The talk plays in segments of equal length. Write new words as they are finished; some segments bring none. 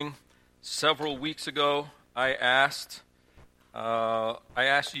Several weeks ago, I asked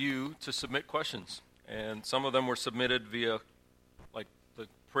you to submit questions, and some of them were submitted via like the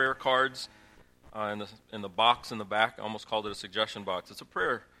prayer cards in the box in the back. I almost called it a suggestion box. It's a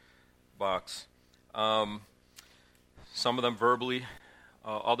prayer box. Some of them verbally,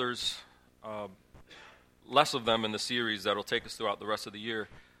 others, less of them in the series that will take us throughout the rest of the year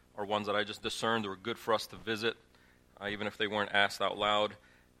are ones that I just discerned were good for us to visit, even if they weren't asked out loud.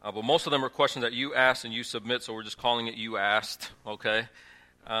 But most of them are questions that you asked and you submit, so we're just calling it You Asked, okay?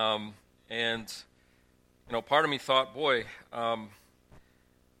 And part of me thought, boy,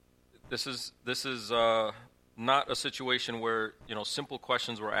 this is not a situation where simple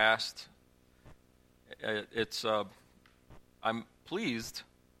questions were asked. I'm pleased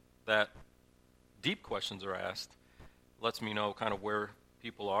that deep questions are asked. Lets me know kind of where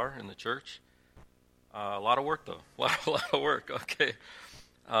people are in the church. A lot of work, though. A lot of work. Okay.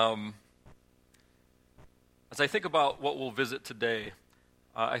 As I think about what we'll visit today,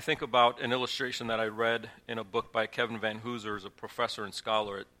 I think about an illustration that I read in a book by Kevin Van Hooser, who's a professor and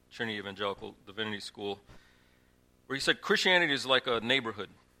scholar at Trinity Evangelical Divinity School, where he said Christianity is like a neighborhood.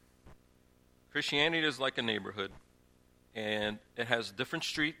 Christianity is like a neighborhood, and it has different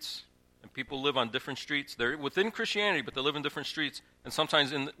streets, and people live on different streets. They're within Christianity, but they live in different streets, and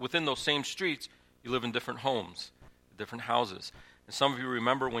sometimes within those same streets, you live in different homes, different houses. And some of you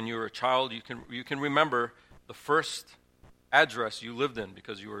remember when you were a child, you can remember the first address you lived in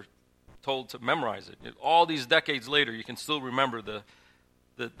because you were told to memorize it. All these decades later, you can still remember the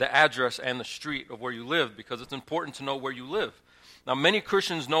address and the street of where you lived because it's important to know where you live. Now, many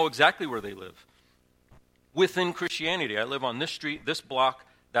Christians know exactly where they live. Within Christianity, I live on this street, this block,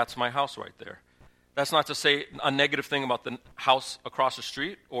 that's my house right there. That's not to say a negative thing about the house across the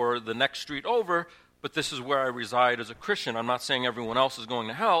street or the next street over, but this is where I reside as a Christian. I'm not saying everyone else is going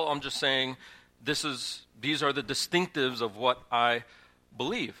to hell. I'm just saying these are the distinctives of what I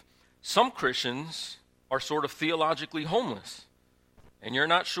believe. Some Christians are sort of theologically homeless, and you're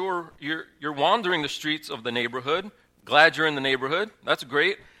not sure. You're wandering the streets of the neighborhood. Glad you're in the neighborhood. That's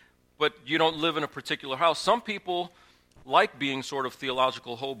great, but you don't live in a particular house. Some people like being sort of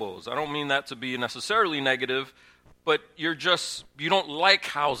theological hobos. I don't mean that to be necessarily negative, but you don't like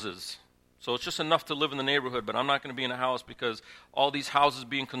houses. So it's just enough to live in the neighborhood, but I'm not going to be in a house because all these houses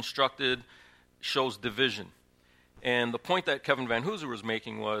being constructed shows division. And the point that Kevin Van Hooser was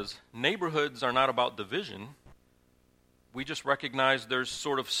making was neighborhoods are not about division. We just recognize there's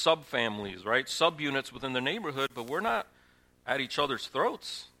sort of subfamilies, right? Subunits within the neighborhood, but we're not at each other's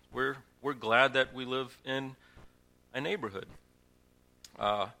throats. We're glad that we live in a neighborhood.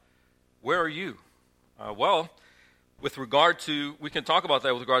 Where are you? We can talk about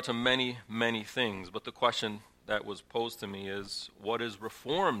that with regard to many, many things, but the question that was posed to me is, what is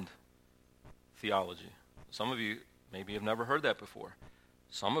Reformed theology? Some of you maybe have never heard that before.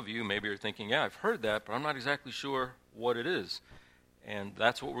 Some of you maybe are thinking, yeah, I've heard that, but I'm not exactly sure what it is. And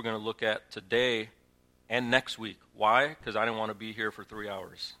that's what we're going to look at today and next week. Why? Because I didn't want to be here for 3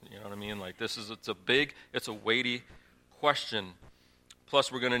 hours. You know what I mean? Like it's a weighty question.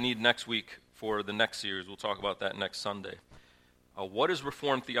 Plus, we're going to need next week for the next series. We'll talk about that next Sunday. What is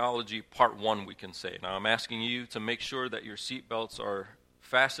Reformed theology? Part 1, we can say. Now, I'm asking you to make sure that your seatbelts are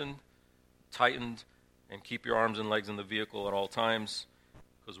fastened, tightened, and keep your arms and legs in the vehicle at all times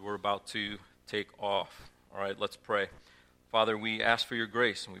because we're about to take off. All right, let's pray. Father, we ask for your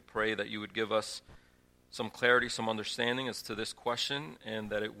grace, and we pray that you would give us some clarity, some understanding as to this question, and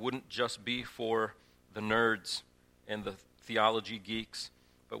that it wouldn't just be for the nerds and the theology geeks,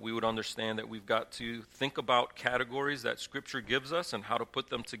 but we would understand that we've got to think about categories that Scripture gives us and how to put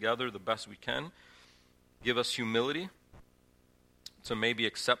them together the best we can. Give us humility to maybe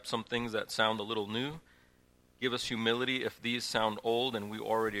accept some things that sound a little new. Give us humility if these sound old and we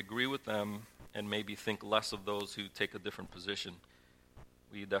already agree with them, and maybe think less of those who take a different position.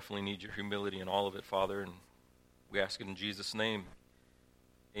 We definitely need your humility in all of it, Father, and we ask it in Jesus' name.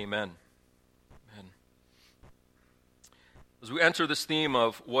 Amen. Amen. As we enter this theme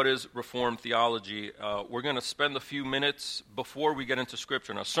of what is Reformed theology, we're going to spend a few minutes before we get into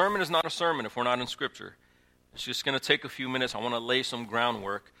Scripture. Now, a sermon is not a sermon if we're not in Scripture. It's just going to take a few minutes. I want to lay some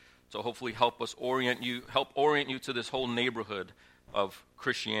groundwork to hopefully help orient you to this whole neighborhood of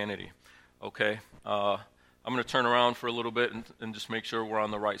Christianity. Okay? I'm going to turn around for a little bit and just make sure we're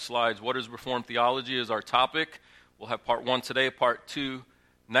on the right slides. What is Reformed theology is our topic. We'll have part 1 today, part 2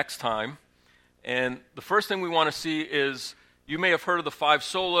 next time. And the first thing we want to see is, you may have heard of the 5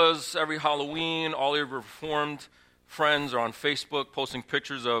 solas. Every Halloween, all your Reformed friends are on Facebook posting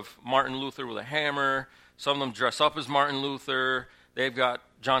pictures of Martin Luther with a hammer. Some of them dress up as Martin Luther. They've got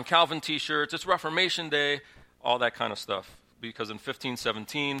John Calvin t-shirts. It's Reformation Day, all that kind of stuff. Because in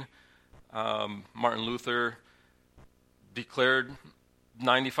 1517, Martin Luther declared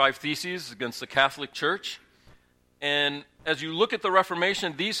 95 Theses against the Catholic Church. And as you look at the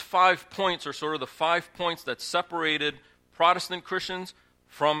Reformation, these 5 points are sort of the 5 points that separated Protestant Christians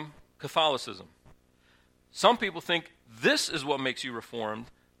from Catholicism. Some people think this is what makes you Reformed.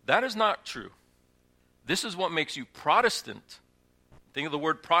 That is not true. This is what makes you Protestant. Think of the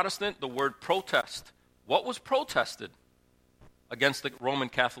word Protestant, the word protest. What was protested against the Roman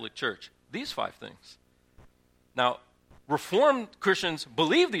Catholic Church? These 5 things. Now, Reformed Christians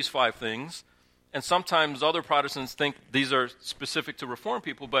believe these 5 things, and sometimes other Protestants think these are specific to Reformed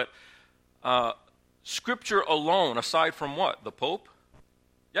people, but Scripture alone, aside from what? The Pope?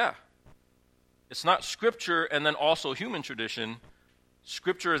 Yeah. It's not Scripture and then also human tradition.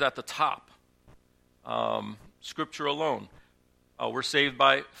 Scripture is at the top. Scripture alone. We're saved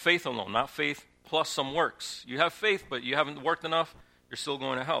by faith alone, not faith plus some works. You have faith, but you haven't worked enough, you're still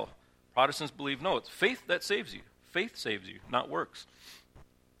going to hell. Protestants believe, no, it's faith that saves you. Faith saves you, not works.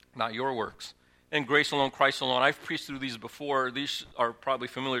 Not your works. And grace alone, Christ alone. I've preached through these before. These are probably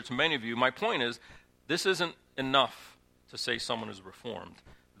familiar to many of you. My point is, this isn't enough to say someone is Reformed.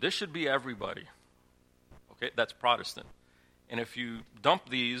 This should be everybody. Okay, that's Protestant. And if you dump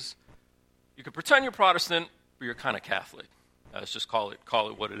these, you can pretend you're Protestant, but you're kind of Catholic. Let's just call it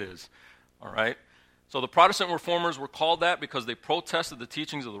what it is. All right? So the Protestant reformers were called that because they protested the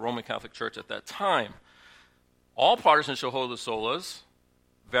teachings of the Roman Catholic Church at that time. All Protestants shall hold the solas.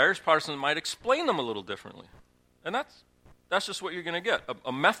 Various Protestants might explain them a little differently. And that's just what you're going to get.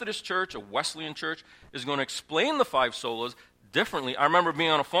 A Methodist church, a Wesleyan church, is going to explain the 5 solas differently. I remember being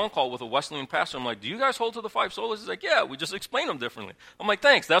on a phone call with a Wesleyan pastor. I'm like, do you guys hold to the 5 solas? He's like, yeah, we just explain them differently. I'm like,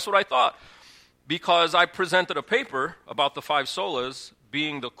 thanks, that's what I thought. Because I presented a paper about the 5 solas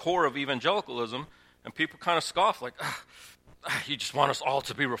being the core of evangelicalism, and people kind of scoffed, like, you just want us all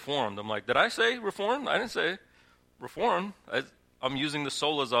to be Reformed. I'm like, did I say Reformed? I didn't say Reformed. I'm using the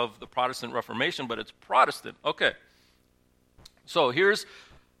solas of the Protestant Reformation, but it's Protestant. Okay. So here's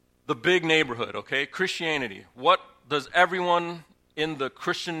the big neighborhood, okay? Christianity. What does everyone in the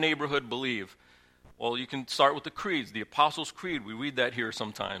Christian neighborhood believe? Well, you can start with the creeds. The Apostles' Creed, we read that here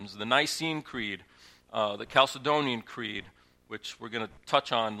sometimes. The Nicene Creed, the Chalcedonian Creed, which we're going to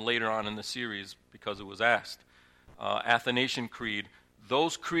touch on later on in the series because it was asked. Athanasian Creed.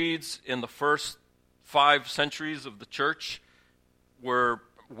 Those creeds in the first 5 centuries of the church were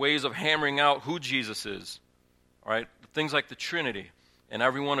ways of hammering out who Jesus is. All right? Things like the Trinity. And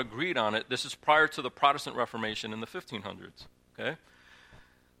everyone agreed on it. This is prior to the Protestant Reformation in the 1500s. Okay?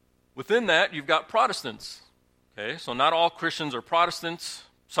 Within that, you've got Protestants. Okay? So not all Christians are Protestants.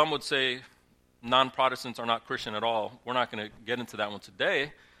 Some would say non-Protestants are not Christian at all. We're not going to get into that one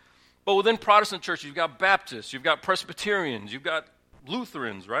today. But within Protestant churches, you've got Baptists, you've got Presbyterians, you've got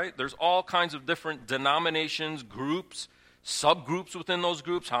Lutherans, right? There's all kinds of different denominations, groups, subgroups within those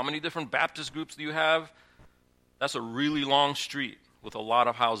groups. How many different Baptist groups do you have? That's a really long street with a lot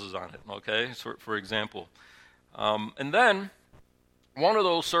of houses on it, okay, for example. And then one of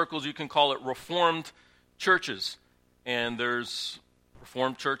those circles, you can call it Reformed churches. And there's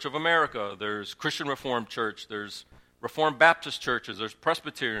Reformed Church of America, there's Christian Reformed Church, there's Reformed Baptist churches, there's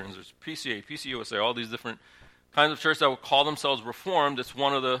Presbyterians, there's PCA, PCUSA, all these different kinds of churches that would call themselves Reformed. It's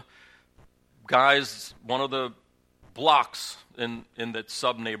one of the guys, one of the blocks in that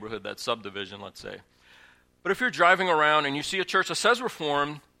sub-neighborhood, that subdivision, let's say. But if you're driving around and you see a church that says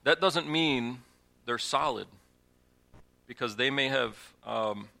Reformed, that doesn't mean they're solid, because they may have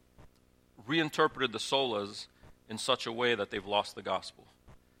reinterpreted the solas in such a way that they've lost the gospel.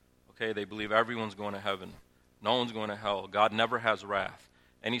 Okay, they believe everyone's going to heaven. No one's going to hell. God never has wrath.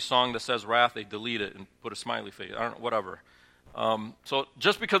 Any song that says wrath, they delete it and put a smiley face. I don't know, whatever. So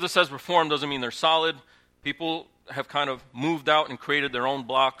just because it says Reformed doesn't mean they're solid. People have kind of moved out and created their own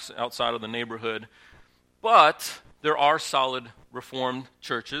blocks outside of the neighborhood. But there are solid Reformed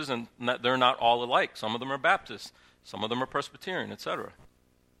churches, and they're not all alike. Some of them are Baptist. Some of them are Presbyterian, etc.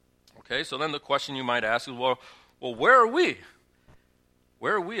 Okay, so then the question you might ask is, well, where are we?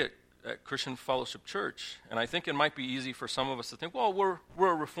 Where are we at Christian Fellowship Church? And I think it might be easy for some of us to think, well, we're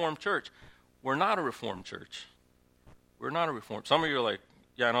a Reformed church. We're not a Reformed church. We're not a Reformed. Some of you are like,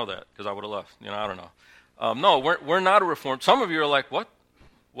 yeah, I know that, because I would have left. I don't know. No, we're not a Reformed. Some of you are like, what?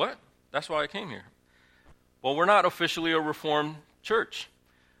 What? That's why I came here. Well, we're not officially a Reformed church.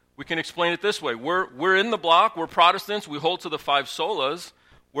 We can explain it this way. We're in the block. We're Protestants. We hold to the 5 solas.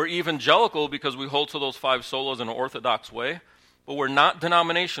 We're evangelical because we hold to those 5 solas in an orthodox way. But we're not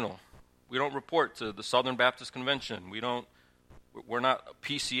denominational. We don't report to the Southern Baptist Convention. We don't We're not a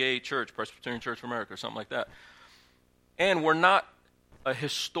PCA church, Presbyterian Church of America, or something like that. And we're not a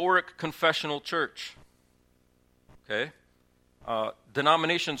historic confessional church. Okay?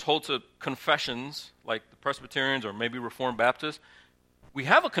 Denominations hold to confessions, like the Presbyterians or maybe Reformed Baptists. We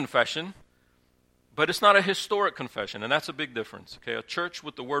have a confession, but it's not a historic confession, and that's a big difference. Okay? A church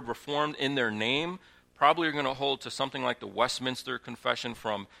with the word Reformed in their name probably are going to hold to something like the Westminster Confession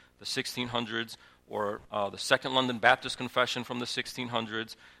from the 1600s or the Second London Baptist Confession from the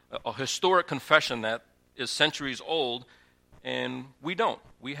 1600s, a historic confession that is centuries old, and we don't.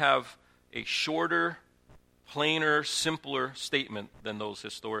 We have a shorter, plainer, simpler statement than those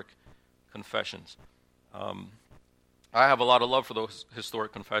historic confessions. I have a lot of love for those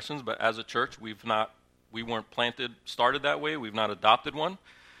historic confessions, but as a church, we weren't started that way. We've not adopted one.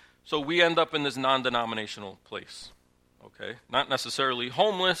 So we end up in this non-denominational place. Okay? Not necessarily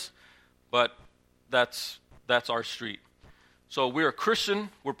homeless, but that's our street. So we're a Christian,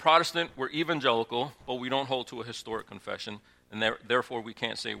 we're Protestant, we're evangelical, but we don't hold to a historic confession, and therefore we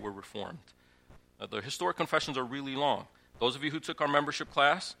can't say we're Reformed. The historic confessions are really long. Those of you who took our membership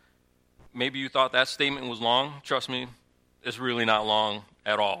class, maybe you thought that statement was long. Trust me, it's really not long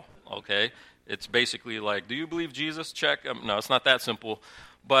at all, okay? It's basically like, do you believe Jesus? Check. No, it's not that simple.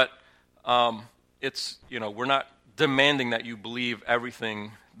 But we're not demanding that you believe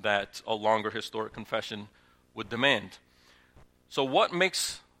everything that a longer historic confession would demand. So what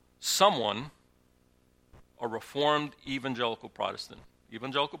makes someone a Reformed evangelical Protestant?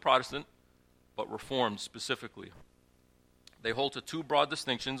 Evangelical Protestant, but Reformed specifically. They hold to two broad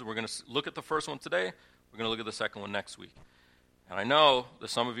distinctions. We're going to look at the first one today. We're going to look at the second one next week. And I know that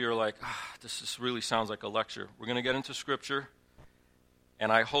some of you are like, this just really sounds like a lecture. We're going to get into Scripture,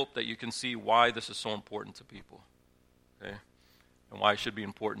 and I hope that you can see why this is so important to people, okay, and why it should be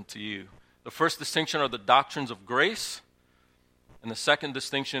important to you. The first distinction are the doctrines of grace, and the second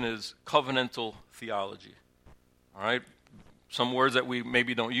distinction is covenantal theology. All right? Some words that we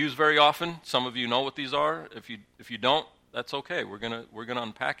maybe don't use very often. Some of you know what these are. If you don't, that's okay. We're gonna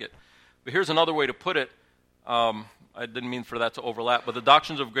unpack it. But here's another way to put it. I didn't mean for that to overlap, but the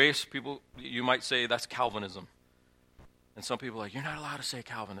doctrines of grace, you might say that's Calvinism. And some people are like, you're not allowed to say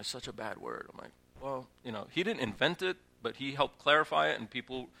Calvin. It's such a bad word. I'm like, well, he didn't invent it, but he helped clarify it, and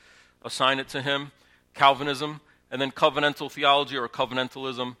people assign it to him. Calvinism, and then covenantal theology or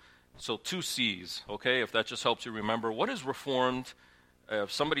covenantalism. So 2 C's, okay, if that just helps you remember. What is Reformed?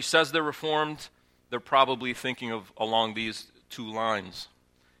 If somebody says they're Reformed, they're probably thinking of along these 2 lines.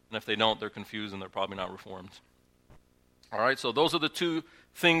 And if they don't, they're confused and they're probably not Reformed. All right, so those are the 2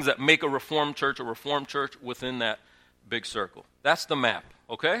 things that make a Reformed church within that big circle. That's the map,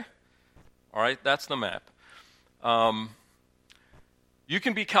 okay? All right, that's the map. You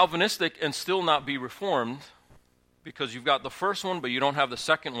can be Calvinistic and still not be Reformed because you've got the first one, but you don't have the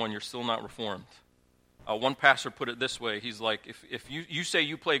second one, you're still not Reformed. One pastor put it this way. He's like, if you say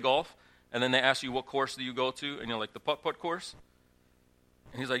you play golf, and then they ask you what course do you go to, and you're like, the putt-putt course?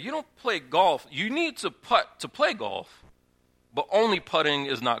 And he's like, you don't play golf. You need to putt to play golf, but only putting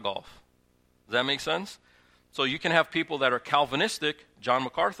is not golf. Does that make sense? So you can have people that are Calvinistic, John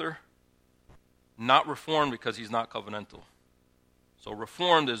MacArthur, not Reformed because he's not covenantal. So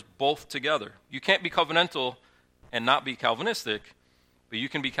Reformed is both together. You can't be covenantal and not be Calvinistic, but you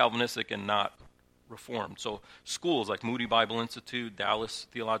can be Calvinistic and not Reformed. So schools like Moody Bible Institute, Dallas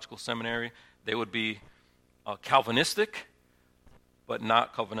Theological Seminary, they would be Calvinistic, but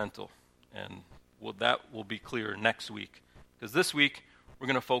not covenantal. And that will be clear next week. Because this week, we're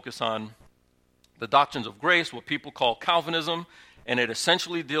going to focus on the doctrines of grace, what people call Calvinism, and it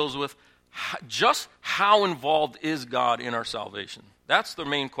essentially deals with just how involved is God in our salvation. That's the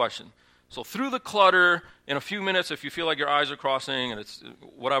main question. So through the clutter, in a few minutes, if you feel like your eyes are crossing and it's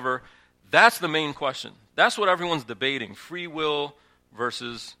whatever, that's the main question. That's what everyone's debating, free will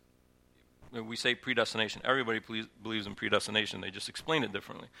versus, we say predestination. Everybody believes in predestination. They just explain it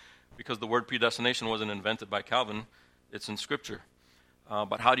differently. Because the word predestination wasn't invented by Calvin, it's in Scripture.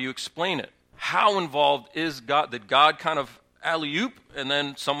 But how do you explain it? How involved is God? Did God kind of alley-oop and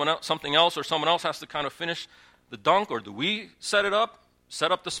then something else or someone else has to kind of finish the dunk? Or do we set up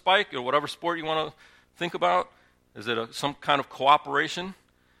the spike, or whatever sport you want to think about? Is it some kind of cooperation?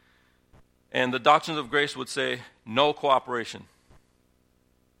 And the doctrines of grace would say no cooperation.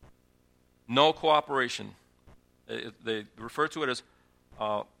 No cooperation. They refer to it as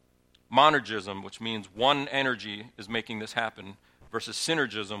monergism, which means one energy is making this happen, versus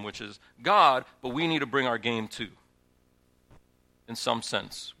synergism, which is God, but we need to bring our game too. In some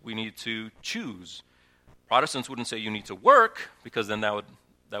sense, we need to choose. Protestants wouldn't say you need to work, because then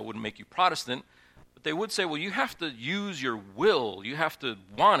that wouldn't make you Protestant. But they would say, well, you have to use your will. You have to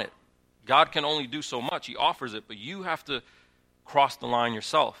want it. God can only do so much. He offers it, but you have to cross the line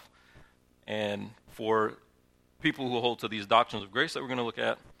yourself. And for people who hold to these doctrines of grace that we're going to look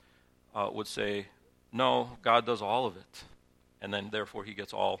at, would say, no, God does all of it. And then, therefore, he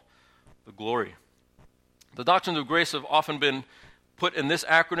gets all the glory. The doctrines of grace have often been put in this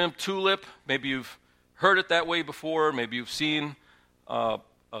acronym, TULIP. Maybe you've heard it that way before. Maybe you've seen a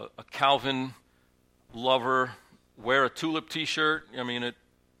Calvin lover wear a TULIP T-shirt. I mean,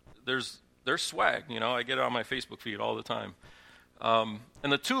 there's swag. I get it on my Facebook feed all the time.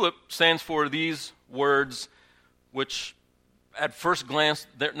 And the TULIP stands for these words, which at first glance,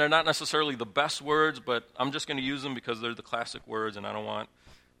 they're not necessarily the best words, but I'm just going to use them because they're the classic words, and I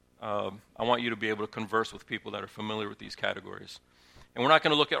want you to be able to converse with people that are familiar with these categories. And we're not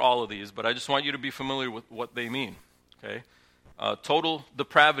going to look at all of these, but I just want you to be familiar with what they mean. Okay? Total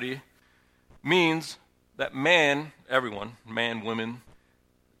depravity means that man, everyone, man, woman,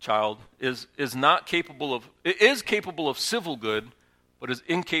 child, is capable of civil good, but is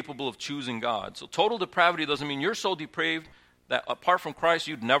incapable of choosing God. So total depravity doesn't mean you're so depraved that apart from Christ,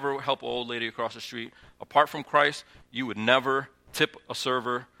 you'd never help an old lady across the street. Apart from Christ, you would never tip a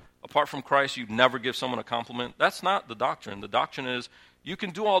server. Apart from Christ, you'd never give someone a compliment. That's not the doctrine. The doctrine is you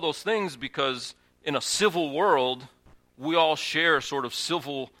can do all those things because in a civil world, we all share sort of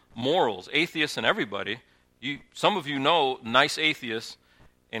civil morals, atheists and everybody. Some of you know nice atheists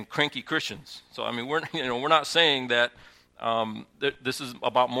and cranky Christians. So, I mean, we're not saying that this is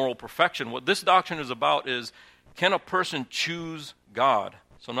about moral perfection. What this doctrine is about is, can a person choose God?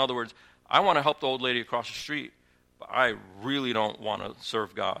 So in other words, I want to help the old lady across the street, but I really don't want to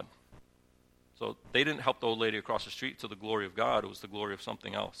serve God. So they didn't help the old lady across the street to the glory of God. It was the glory of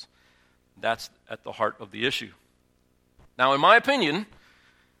something else. That's at the heart of the issue. Now, in my opinion,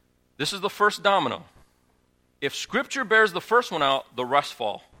 this is the first domino. If Scripture bears the first one out, the rest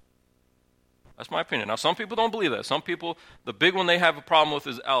fall. That's my opinion. Now, some people don't believe that. Some people, the big one they have a problem with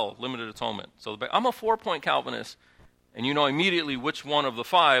is L, limited atonement. So I'm a 4-point Calvinist, and you know immediately which one of the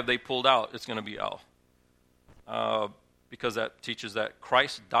 5 they pulled out, it's going to be L. Because that teaches that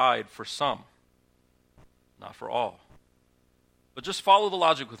Christ died for some, not for all. But just follow the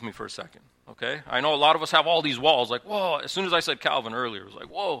logic with me for a second, okay? I know a lot of us have all these walls, like, whoa, as soon as I said Calvin earlier, it was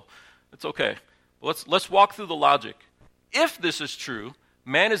like, whoa, it's okay. But let's walk through the logic. If this is true,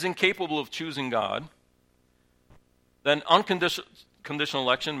 man is incapable of choosing God, then unconditional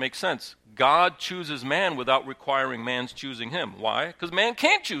election makes sense. God chooses man without requiring man's choosing him. Why? Because man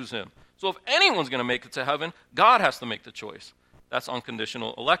can't choose him. So if anyone's going to make it to heaven, God has to make the choice. That's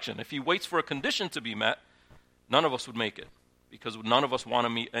unconditional election. If he waits for a condition to be met, none of us would make it, because none of us want to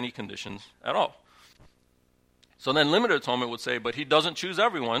meet any conditions at all. So then limited atonement would say, but he doesn't choose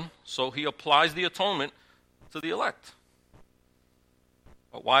everyone, so he applies the atonement to the elect.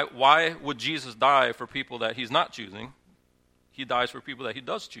 But why would Jesus die for people that he's not choosing? He dies for people that he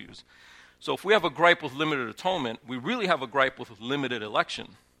does choose. So if we have a gripe with limited atonement, we really have a gripe with limited election,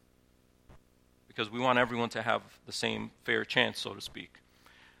 because we want everyone to have the same fair chance, so to speak.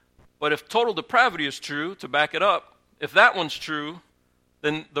 But if total depravity is true, to back it up, if that one's true,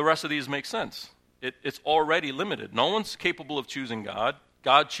 then the rest of these make sense. It's already limited. No one's capable of choosing God.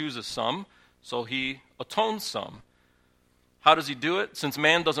 God chooses some, so he atones some. How does he do it? Since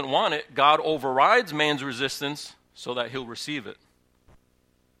man doesn't want it, God overrides man's resistance so that he'll receive it.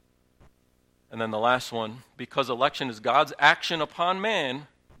 And then the last one, because election is God's action upon man,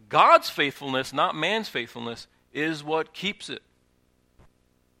 God's faithfulness, not man's faithfulness, is what keeps it.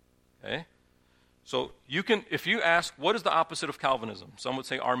 Okay? So if you ask, what is the opposite of Calvinism? Some would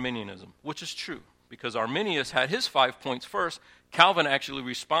say Arminianism, which is true, because Arminius had his 5 points first. Calvin actually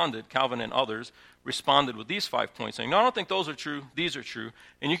responded, Calvin and others responded with these 5 points, saying, no, I don't think those are true, these are true.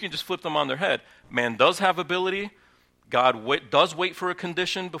 And you can just flip them on their head. Man does have ability. God does wait for a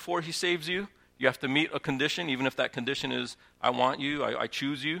condition before he saves you. You have to meet a condition, even if that condition is, I want you, I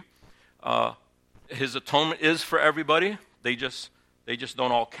choose you. His atonement is for everybody. They just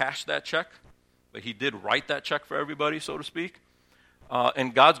don't all cash that check. But he did write that check for everybody, so to speak.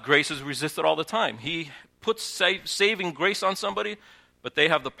 And God's grace is resisted all the time. He puts saving grace on somebody, but they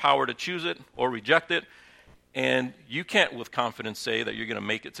have the power to choose it or reject it. And you can't with confidence say that you're going to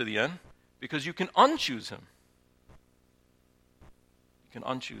make it to the end, because you can unchoose him. You can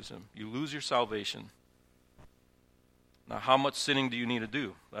unchoose him. You lose your salvation. Now, how much sinning do you need to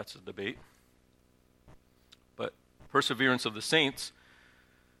do? That's a debate. But perseverance of the saints,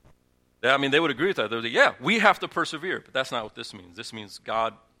 they would agree with that. They would say, yeah, we have to persevere. But that's not what this means. This means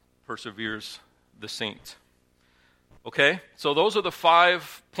God perseveres the saint. Okay, so those are the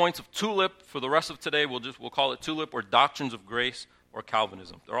 5 points of TULIP. For the rest of today, we'll call it TULIP or Doctrines of Grace or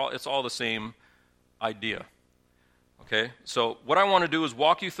Calvinism. It's all the same idea. Okay, so what I want to do is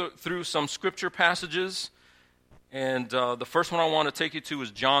walk you through some scripture passages, and the first one I want to take you to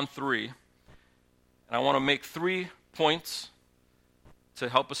is John 3, and I want to make 3 points to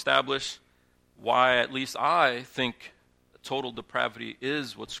help establish why at least I think total depravity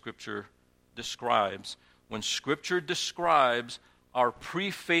is what Scripture describes. When Scripture describes our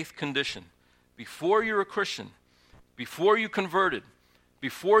pre-faith condition, before you're a Christian, before you converted,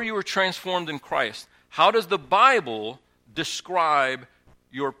 before you were transformed in Christ, how does the Bible describe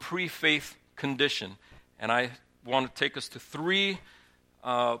your pre-faith condition? And I want to take us to 3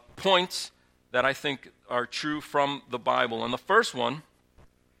 points that I think are true from the Bible. And the first one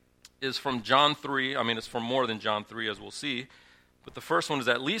is from John 3. I mean, it's from more than John 3, as we'll see. But the first one is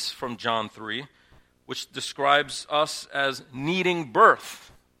at least from John 3, which describes us as needing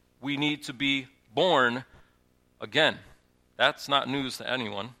birth. We need to be born again. That's not news to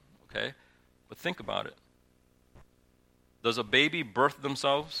anyone, okay? But think about it. Does a baby birth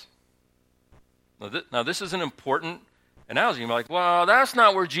themselves? Now, this is an important analogy. You're like, well, that's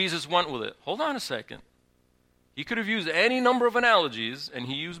not where Jesus went with it. Hold on a second. He could have used any number of analogies, and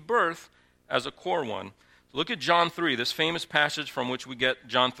he used birth as a core one. Look at John 3, this famous passage from which we get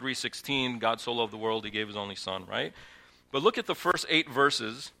John 3:16, God so loved the world, he gave his only son, right? But look at the first 8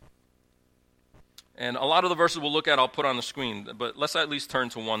 verses. And a lot of the verses we'll look at, I'll put on the screen, but let's at least turn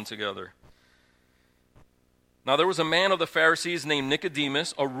to one together. Now there was a man of the Pharisees named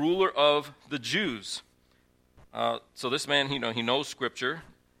Nicodemus, a ruler of the Jews. So this man, he knows Scripture.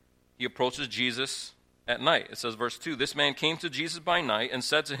 He approaches Jesus at night. It says, verse 2, this man came to Jesus by night and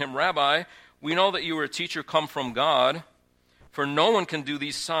said to him, Rabbi, we know that you are a teacher come from God, for no one can do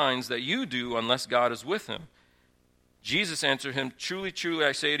these signs that you do unless God is with him. Jesus answered him, truly, truly,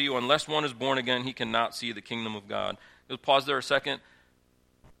 I say to you, unless one is born again, he cannot see the kingdom of God. Let's pause there a second.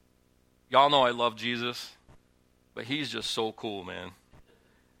 Y'all know I love Jesus, but he's just so cool, man.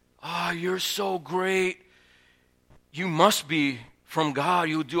 Oh, you're so great. You must be from God.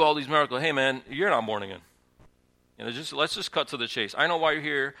 You do all these miracles. Hey, man, you're not born again. Let's just cut to the chase. I know why you're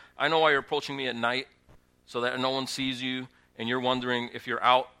here. I know why you're approaching me at night so that no one sees you and you're wondering if you're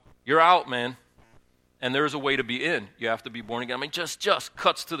out. You're out, man. And there is a way to be in. You have to be born again. I mean, just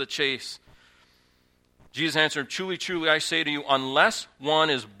cuts to the chase. Jesus answered, truly, truly, I say to you, unless one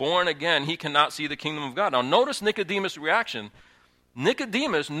is born again, he cannot see the kingdom of God. Now, notice Nicodemus' reaction.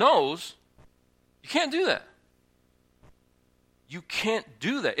 Nicodemus knows you can't do that. You can't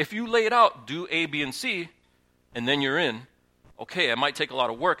do that. If you lay it out, do A, B, and C, and then you're in. Okay, it might take a lot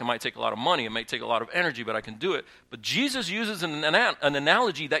of work. It might take a lot of money. It might take a lot of energy, but I can do it. But Jesus uses an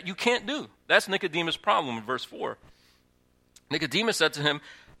analogy that you can't do. That's Nicodemus' problem in verse 4. Nicodemus said to him,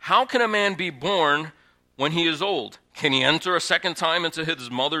 how can a man be born when he is old? Can he enter a second time into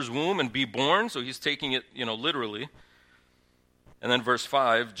his mother's womb and be born? So he's taking it, literally. And then verse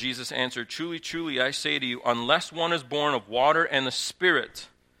 5, Jesus answered, truly, truly, I say to you, unless one is born of water and the Spirit,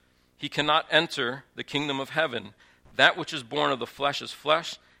 he cannot enter the kingdom of heaven. That which is born of the flesh is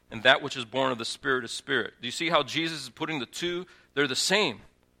flesh, and that which is born of the Spirit is spirit. Do you see how Jesus is putting the two? They're the same.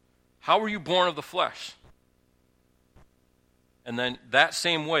 How were you born of the flesh? And then that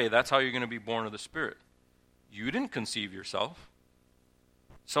same way, that's how you're going to be born of the Spirit. You didn't conceive yourself.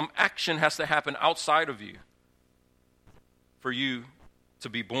 Some action has to happen outside of you for you to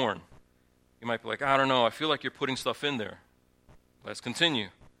be born. You might be like, I don't know, I feel like you're putting stuff in there. Let's continue.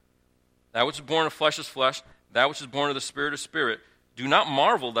 That which is born of flesh is flesh. That which is born of the Spirit is spirit. Do not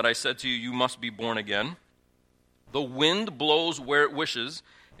marvel that I said to you, you must be born again. The wind blows where it wishes,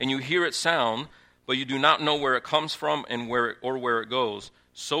 and you hear its sound, but you do not know where it comes from and where it goes.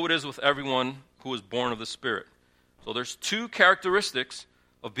 So it is with everyone who is born of the Spirit. So there's 2 characteristics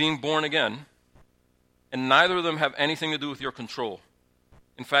of being born again, and neither of them have anything to do with your control.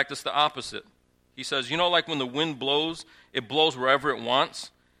 In fact, it's the opposite. He says, like when the wind blows, it blows wherever it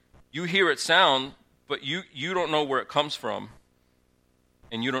wants. You hear it sound, but you don't know where it comes from,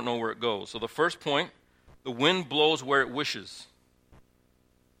 and you don't know where it goes. So the first point, the wind blows where it wishes.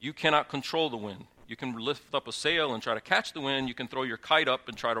 You cannot control the wind. You can lift up a sail and try to catch the wind. You can throw your kite up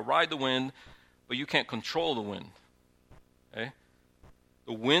and try to ride the wind, but you can't control the wind. Okay?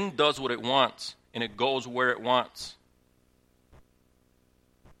 The wind does what it wants, and it goes where it wants.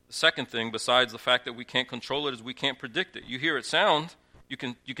 The second thing, besides the fact that we can't control it, is we can't predict it. You hear it sound, you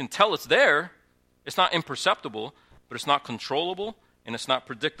can tell it's there. It's not imperceptible, but it's not controllable, and it's not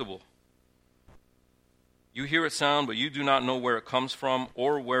predictable. You hear it sound, but you do not know where it comes from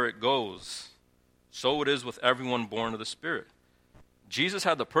or where it goes. So it is with everyone born of the Spirit. Jesus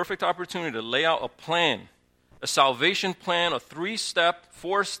had the perfect opportunity to lay out a plan, a salvation plan, a 3-step,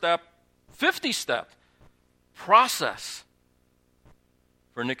 4-step, 50-step process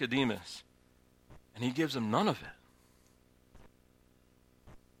for Nicodemus. And he gives him none of it.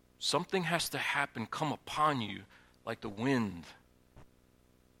 Something has to happen, come upon you like the wind,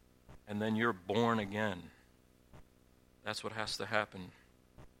 and then you're born again. That's what has to happen.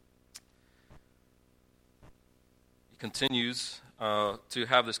 He continues to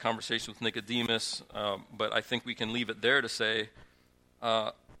have this conversation with Nicodemus, but I think we can leave it there to say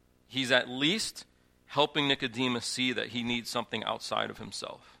he's at least helping Nicodemus see that he needs something outside of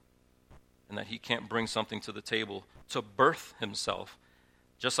himself and that he can't bring something to the table to birth himself.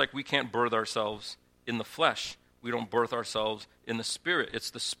 Just like we can't birth ourselves in the flesh, we don't birth ourselves in the Spirit. It's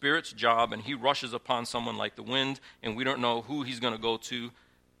the Spirit's job, and he rushes upon someone like the wind, and we don't know who he's going to go to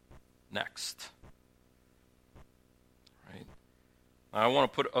next. Right? I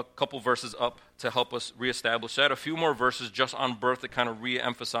want to put a couple verses up to help us reestablish that. A few more verses just on birth that kind of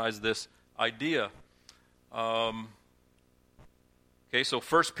re-emphasize this idea. So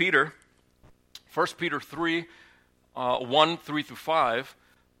 1 Peter 3, 1, 3 through 5.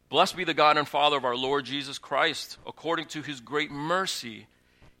 Blessed be the God and Father of our Lord Jesus Christ. According to his great mercy,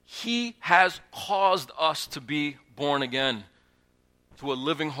 he has caused us to be born again to a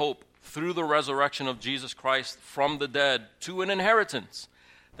living hope through the resurrection of Jesus Christ from the dead, to an inheritance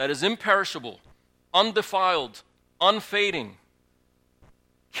that is imperishable, undefiled, unfading,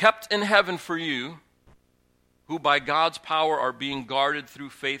 kept in heaven for you, who by God's power are being guarded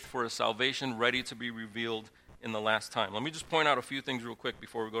through faith for a salvation ready to be revealed in the last time. Let me just point out a few things real quick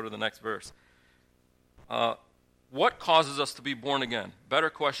before we go to the next verse. What causes us to be born again? Better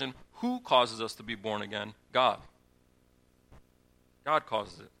question, who causes us to be born again? God. God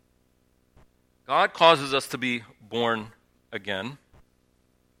causes it. God causes us to be born again.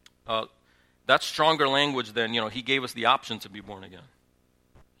 That's stronger language than, he gave us the option to be born again.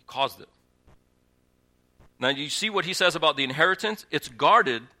 He caused it. Now you see what he says about the inheritance? It's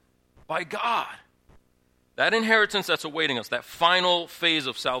guarded by God. That inheritance that's awaiting us, that final phase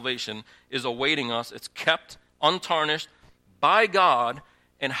of salvation is awaiting us. It's kept untarnished by God.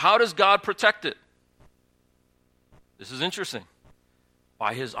 And how does God protect it? This is interesting.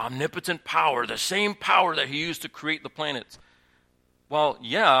 By his omnipotent power, the same power that he used to create the planets. Well,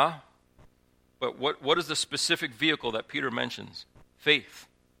 yeah, but what is the specific vehicle that Peter mentions? Faith.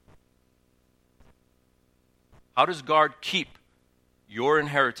 How does God keep your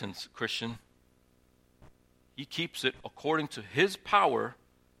inheritance, Christian? He keeps it according to his power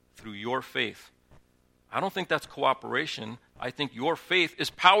through your faith. I don't think that's cooperation. I think your faith is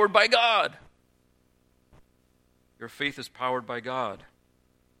powered by God. Your faith is powered by God.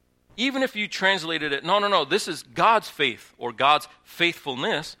 Even if you translated it, no, this is God's faith or God's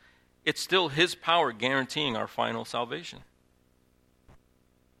faithfulness, it's still his power guaranteeing our final salvation.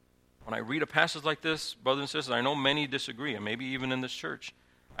 When I read a passage like this, brothers and sisters, I know many disagree, and maybe even in this church.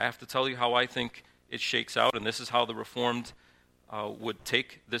 I have to tell you how I think it shakes out, and this is how the Reformed would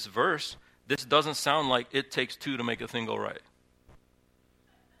take this verse. This doesn't sound like it takes two to make a thing go right.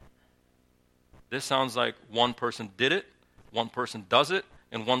 This sounds like one person did it, one person does it,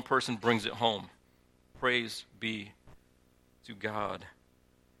 and one person brings it home. Praise be to God.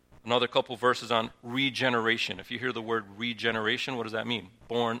 Another couple verses on regeneration. If you hear the word regeneration, what does that mean?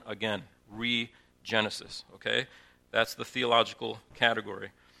 Born again. Regenesis, okay? That's the theological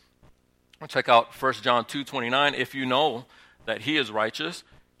category. Check out 1 John 2:29. If you know that he is righteous,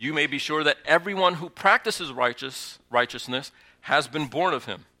 you may be sure that everyone who practices righteousness has been born of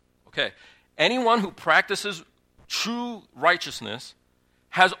him. Okay. Anyone who practices true righteousness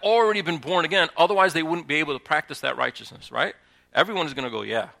has already been born again. Otherwise, they wouldn't be able to practice that righteousness, right? Everyone is going to go,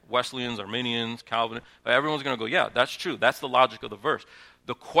 yeah. Wesleyans, Arminians, Calvinists. Everyone's going to go, yeah, that's true. That's the logic of the verse.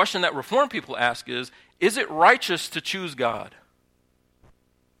 The question that Reformed people ask is it righteous to choose God?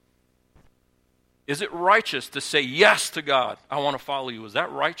 Is it righteous to say yes to God? I want to follow you. Is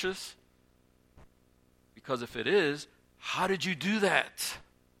that righteous? Because if it is, how did you do that?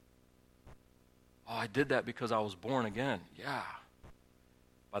 Oh, I did that because I was born again. Yeah.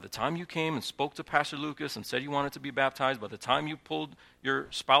 By the time you came and spoke to Pastor Lucas and said you wanted to be baptized, by the time you pulled your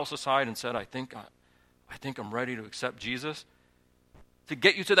spouse aside and said, I think I'm ready to accept Jesus, to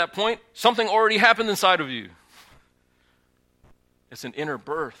get you to that point, something already happened inside of you. It's an inner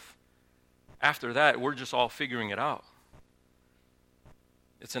birth. After that, we're just all figuring it out.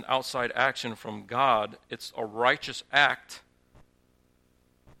 It's an outside action from God. It's a righteous act.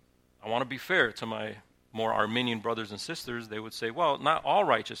 I want to be fair to my more Arminian brothers and sisters. They would say, well, not all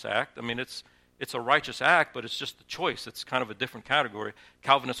righteous act. I mean, it's It's a righteous act, but it's just a choice. It's kind of a different category.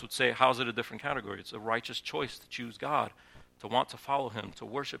 Calvinists would say, how's it a different category? It's a righteous choice to choose God, to want to follow him, to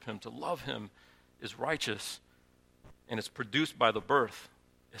worship him, to love him is righteous. And it's produced by the birth.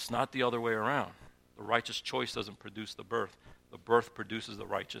 It's not the other way around. The righteous choice doesn't produce the birth. The birth produces the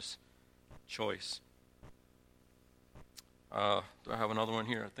righteous choice. Do I have another one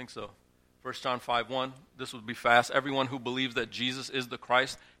here? I think so. 1 John 5:1. This would be fast. Everyone who believes that Jesus is the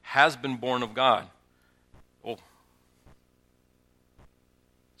Christ has been born of God. Oh.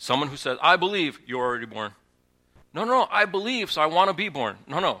 Someone who says, I believe, you're already born. No, I believe, so I want to be born.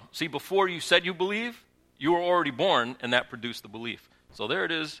 No. See, before you said you believe, you were already born, and that produced the belief. So there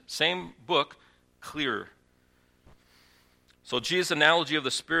it is. Same book, clearer. So Jesus' analogy of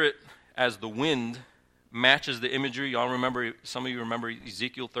the Spirit as the wind matches the imagery. Y'all remember, some of you remember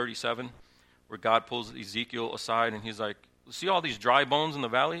Ezekiel 37, where God pulls Ezekiel aside and he's like, see all these dry bones in the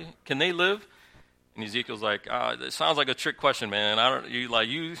valley? Can they live? And Ezekiel's like, it sounds like a trick question, man.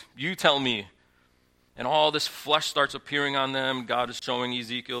 You tell me. And all this flesh starts appearing on them. God is showing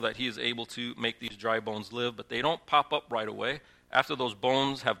Ezekiel that he is able to make these dry bones live, but they don't pop up right away. After those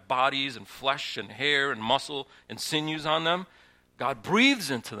bones have bodies and flesh and hair and muscle and sinews on them, God breathes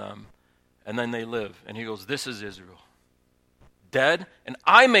into them, and then they live. And he goes, this is Israel. Dead, and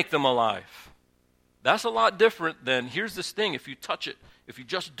I make them alive. That's a lot different than, here's this thing, if you touch it, if you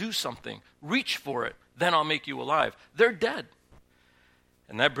just do something, reach for it, then I'll make you alive. They're dead.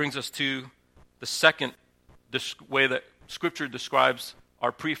 And that brings us to the second way that Scripture describes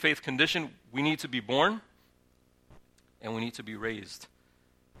our pre-faith condition. We need to be born, and we need to be raised.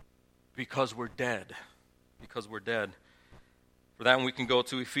 Because we're dead. Because we're dead. For that one, we can go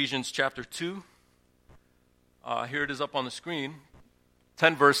to Ephesians chapter 2. Here it is up on the screen.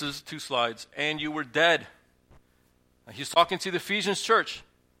 10 verses, 2 slides. And you were dead. He's talking to the Ephesians church.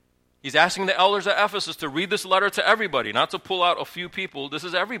 He's asking the elders at Ephesus to read this letter to everybody, not to pull out a few people. This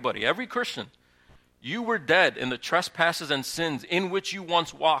is everybody, every Christian. You were dead in the trespasses and sins in which you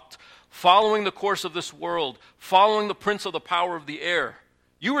once walked, following the course of this world, following the prince of the power of the air.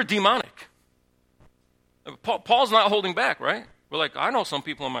 You were demonic. Paul's not holding back, right? We're like, I know some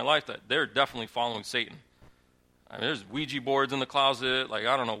people in my life that they're definitely following Satan. I mean, there's Ouija boards in the closet, like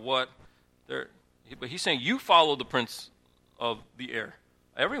I don't know what. But he's saying you follow the prince of the air.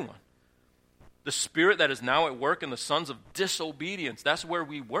 Everyone. The spirit that is now at work in the sons of disobedience. That's where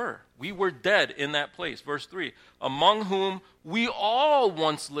we were. We were dead in that place. Verse 3. Among whom we all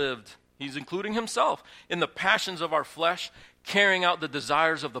once lived. He's including himself. In the passions of our flesh, carrying out the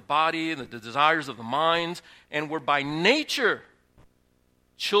desires of the body and the desires of the mind. And were by nature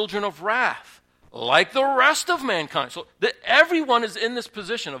children of wrath, like the rest of mankind. So that everyone is in this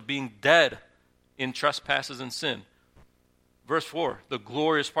position of being dead in trespasses and sin. Verse 4, the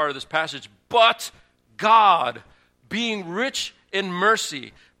glorious part of this passage, but God, being rich in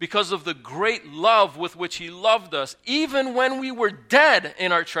mercy, because of the great love with which he loved us, even when we were dead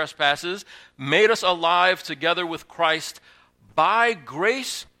in our trespasses, made us alive together with Christ. By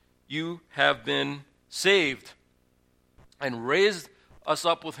grace you have been saved, and raised us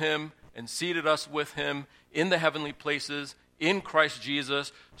up with him, and seated us with him in the heavenly places in Christ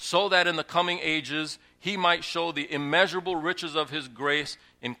Jesus, so that in the coming ages he might show the immeasurable riches of his grace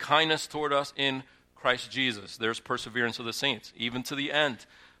in kindness toward us in Christ Jesus. There's perseverance of the saints, even to the end.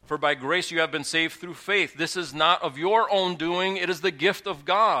 For by grace you have been saved through faith. This is not of your own doing, it is the gift of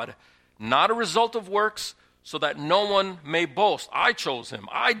God, not a result of works, so that no one may boast. I chose him,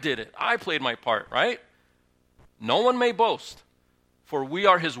 I did it, I played my part, right? No one may boast. For we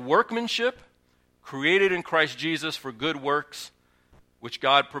are his workmanship, created in Christ Jesus for good works, which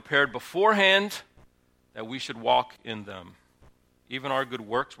God prepared beforehand that we should walk in them. Even our good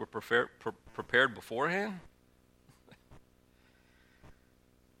works were prepared beforehand?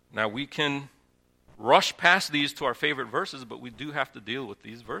 Now we can rush past these to our favorite verses, but we do have to deal with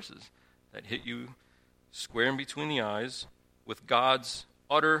these verses that hit you square in between the eyes with God's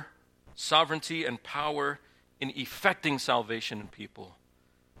utter sovereignty and power in effecting salvation in people,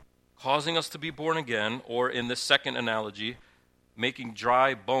 causing us to be born again, or in this second analogy, making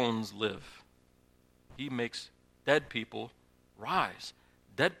dry bones live. He makes dead people rise.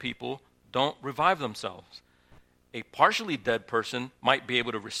 Dead people don't revive themselves. A partially dead person might be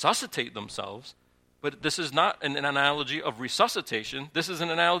able to resuscitate themselves, but this is not an analogy of resuscitation. This is an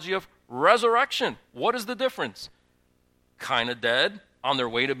analogy of resurrection. What is the difference? Kind of dead, on their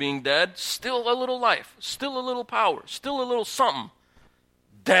way to being dead, still a little life, still a little power, still a little something.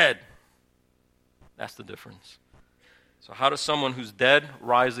 Dead. That's the difference. So how does someone who's dead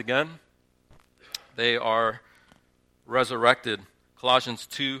rise again? They are resurrected. Colossians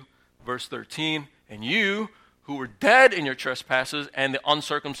 2, verse 13, and you who were dead in your trespasses and the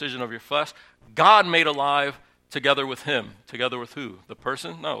uncircumcision of your flesh, God made alive together with him. Together with who? The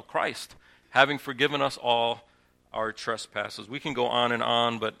person? No, Christ, having forgiven us all our trespasses. We can go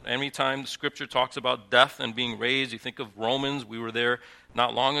on, but anytime the scripture talks about death and being raised, you think of Romans. We were there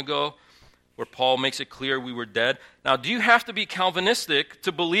not long ago, where Paul makes it clear we were dead. Now, do you have to be Calvinistic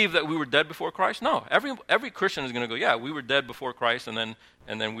to believe that we were dead before Christ? No. Every Christian is going to go, yeah, we were dead before Christ, and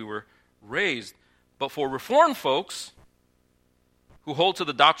then we were raised. But for Reformed folks who hold to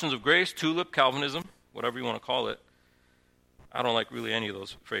the doctrines of grace, tulip, Calvinism, whatever you want to call it, I don't like really any of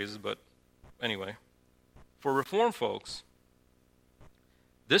those phrases, but anyway. For Reformed folks,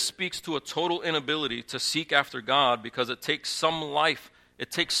 this speaks to a total inability to seek after God because it takes some life,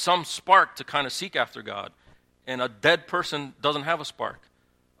 it takes some spark to kind of seek after God. And a dead person doesn't have a spark.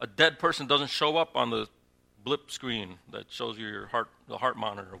 A dead person doesn't show up on the blip screen that shows you your heart, the heart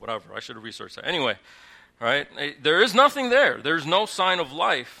monitor or whatever. I should have researched that. Anyway, right? There is nothing there. There's no sign of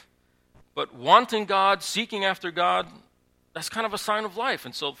life. But wanting God, seeking after God, that's kind of a sign of life.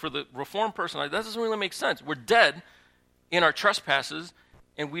 And so for the Reformed person, that doesn't really make sense. We're dead in our trespasses,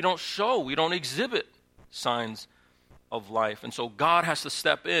 and we don't exhibit signs of life. And so God has to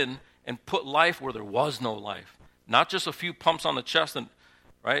step in and put life where there was no life. Not just a few pumps on the chest, and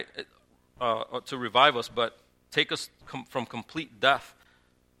right, to revive us, but take us from complete death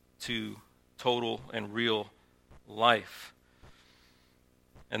to total and real life.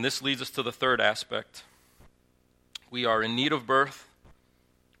 And this leads us to the third aspect. We are in need of birth.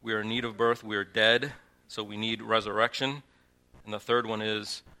 We are in need of birth. We are dead, so we need resurrection. And the third one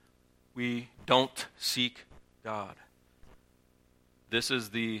is we don't seek God. This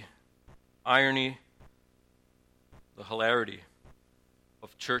is the irony, the hilarity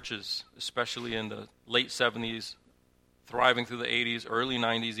of churches, especially in the late 70s, thriving through the 80s, early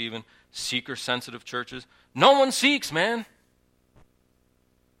 90s even, seeker-sensitive churches. No one seeks, man.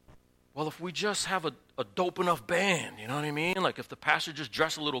 Well, if we just have a dope enough band, you know what I mean? Like if the pastor just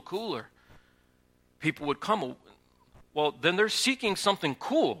dressed a little cooler, people would come. Well, then they're seeking something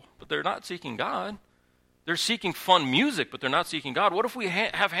cool, but they're not seeking God. They're seeking fun music, but they're not seeking God. What if we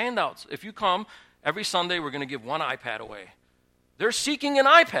have handouts? If you come, every Sunday we're going to give one iPad away. They're seeking an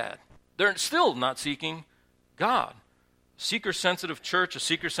iPad. They're still not seeking God. Seeker-sensitive church, a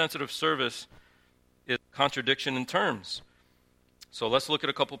seeker-sensitive service is a contradiction in terms. So let's look at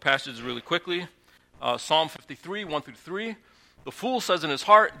a couple passages really quickly. Psalm 53, 1-3. The fool says in his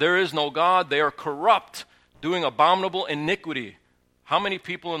heart, there is no God. They are corrupt, doing abominable iniquity. How many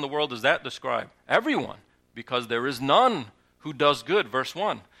people in the world does that describe? Everyone, because there is none who does good. Verse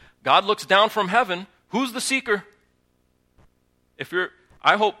 1. God looks down from heaven. Who's the seeker?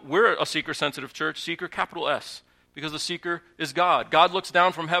 I hope we're a seeker-sensitive church, seeker, capital S, because the seeker is God. God looks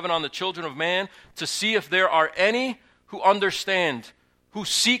down from heaven on the children of man to see if there are any who understand, who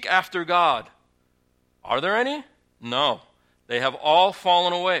seek after God. Are there any? No. They have all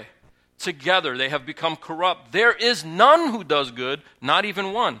fallen away. Together they have become corrupt. There is none who does good, not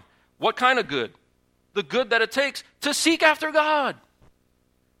even one. What kind of good? The good that it takes to seek after God.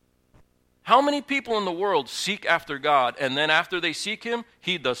 How many people in the world seek after God, and then after they seek Him,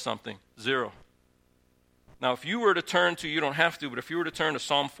 He does something? Zero. Now, if you were to turn to, you don't have to, but if you were to turn to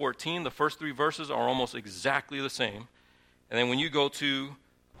Psalm 14, the first three verses are almost exactly the same. And then when you go to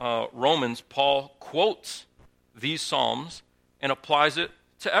Romans, Paul quotes these Psalms and applies it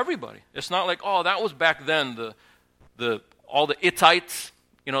to everybody. It's not like, oh, that was back then, all the Hittites,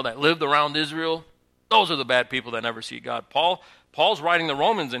 that lived around Israel. Those are the bad people that never see God. Paul's writing the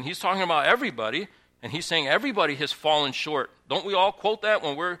Romans, and he's talking about everybody, and he's saying everybody has fallen short. Don't we all quote that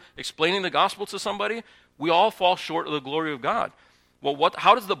when we're explaining the gospel to somebody? We all fall short of the glory of God. Well,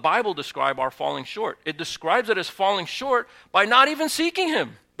 how does the Bible describe our falling short? It describes it as falling short by not even seeking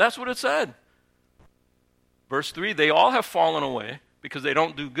Him. That's what it said. Verse 3, they all have fallen away because they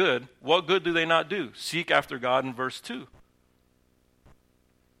don't do good. What good do they not do? Seek after God in verse 2.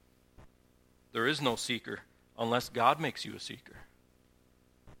 There is no seeker unless God makes you a seeker.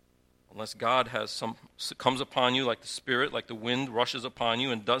 Unless God comes upon you like the Spirit, like the wind rushes upon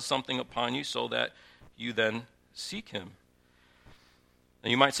you and does something upon you so that you then seek Him. And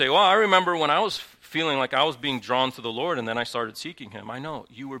you might say, well, I remember when I was feeling like I was being drawn to the Lord and then I started seeking Him. I know,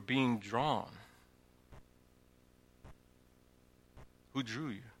 you were being drawn. Who drew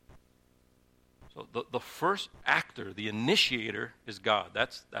you? So the first actor, the initiator, is God.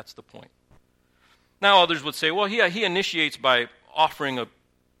 That's the point. Now others would say, well, he initiates by offering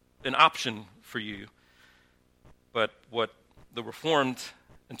an option for you. But what the Reformed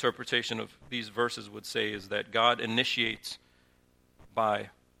interpretation of these verses would say is that God initiates by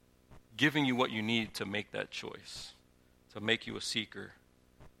giving you what you need to make that choice, to make you a seeker.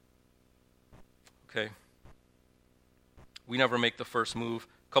 Okay? We never make the first move.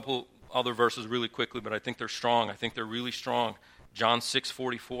 A couple other verses really quickly, but I think they're strong. I think they're really strong. John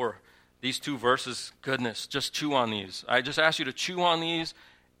 6:44. These two verses, goodness, just chew on these. I just ask you to chew on these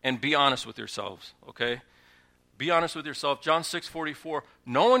and be honest with yourselves, okay? Be honest with yourself. John 6:44.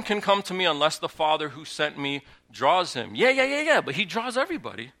 No one can come to me unless the Father who sent me draws him. Yeah, but he draws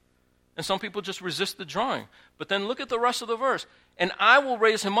everybody. And some people just resist the drawing. But then look at the rest of the verse. And I will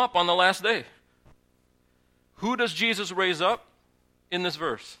raise him up on the last day. Who does Jesus raise up in this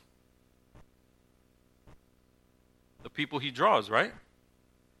verse? The people he draws, right?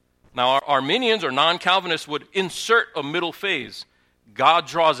 Now, our Arminians or non-Calvinists would insert a middle phase. God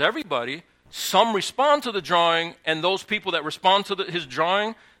draws everybody. Some respond to the drawing, and those people that respond to his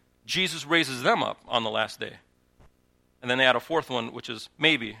drawing, Jesus raises them up on the last day. And then they add a fourth one, which is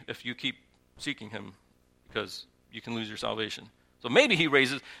maybe, if you keep seeking him, because you can lose your salvation. So maybe he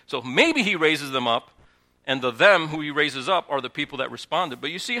raises them up, and the them who he raises up are the people that responded.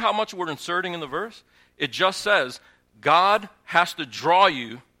 But you see how much we're inserting in the verse? It just says, God has to draw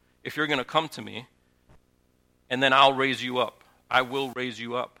you if you're going to come to me, and then I'll raise you up. I will raise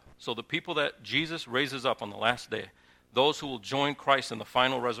you up. So the people that Jesus raises up on the last day, those who will join Christ in the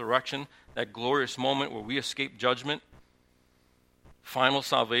final resurrection, that glorious moment where we escape judgment, final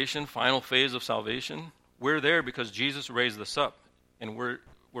salvation, final phase of salvation, we're there because Jesus raised us up. And we're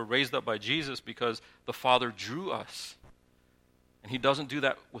raised up by Jesus because the Father drew us. And he doesn't do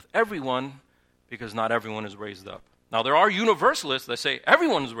that with everyone because not everyone is raised up. Now, there are universalists that say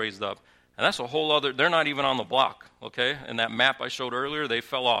everyone is raised up, and that's a whole other, they're not even on the block, okay? And that map I showed earlier, they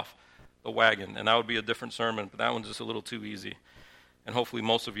fell off the wagon, and that would be a different sermon, but that one's just a little too easy. And hopefully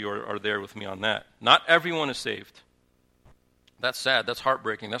most of you are there with me on that. Not everyone is saved. That's sad, that's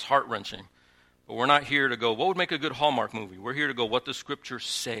heartbreaking, that's heart-wrenching. But we're not here to go, what would make a good Hallmark movie? We're here to go, what does Scripture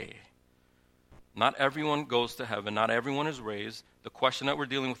say? Not everyone goes to heaven, not everyone is raised. The question that we're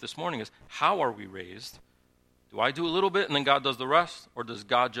dealing with this morning is, how are we raised? Do I do a little bit and then God does the rest? Or does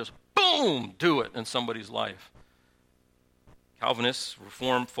God just, boom, do it in somebody's life? Calvinists,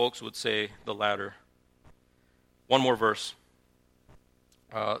 Reformed folks would say the latter. One more verse.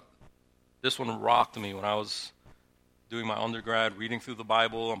 This one rocked me when I was doing my undergrad, reading through the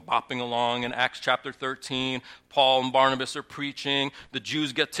Bible. I'm bopping along in Acts chapter 13. Paul and Barnabas are preaching. The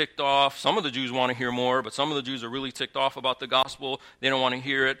Jews get ticked off. Some of the Jews want to hear more, but some of the Jews are really ticked off about the gospel. They don't want to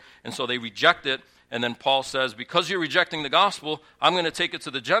hear it, and so they reject it. And then Paul says, because you're rejecting the gospel, I'm going to take it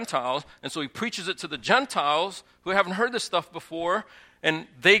to the Gentiles. And so he preaches it to the Gentiles who haven't heard this stuff before, and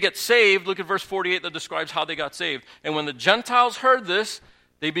they get saved. Look at verse 48 that describes how they got saved. And when the Gentiles heard this,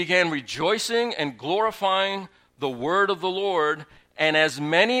 they began rejoicing and glorifying the word of the Lord, and as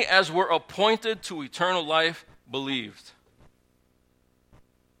many as were appointed to eternal life believed.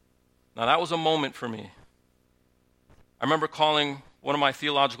 Now that was a moment for me. I remember calling one of my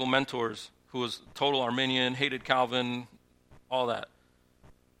theological mentors, who was total Arminian, hated Calvin, all that.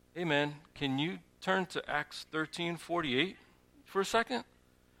 Hey man, can you turn to Acts 13:48 for a second?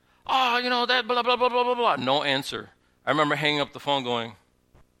 That blah, blah, blah, blah, blah, blah. No answer. I remember hanging up the phone going,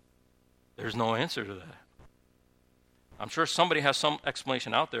 there's no answer to that. I'm sure somebody has some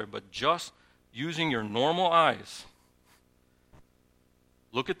explanation out there, but just using your normal eyes,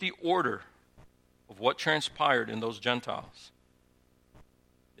 look at the order of what transpired in those Gentiles.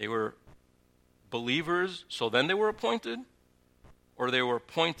 They were believers, so then they were appointed, or they were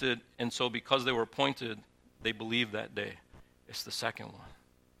appointed, and so because they were appointed, they believed that day. It's the second one.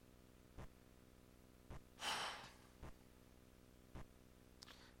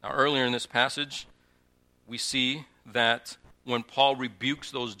 Now, earlier in this passage, we see that when Paul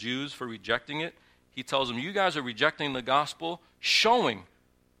rebukes those Jews for rejecting it, he tells them, you guys are rejecting the gospel, showing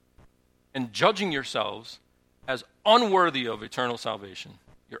and judging yourselves as unworthy of eternal salvation.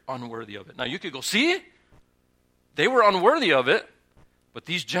 You're unworthy of it. Now you could go, see? They were unworthy of it, but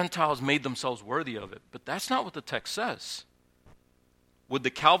these Gentiles made themselves worthy of it. But that's not what the text says. Would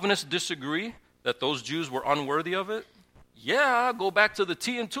the Calvinists disagree that those Jews were unworthy of it? Yeah, go back to the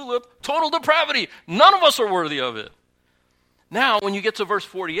tea and tulip, total depravity. None of us are worthy of it. Now, when you get to verse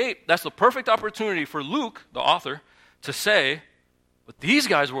 48, that's the perfect opportunity for Luke, the author, to say, but these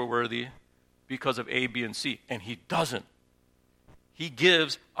guys were worthy because of A, B, and C. And he doesn't. He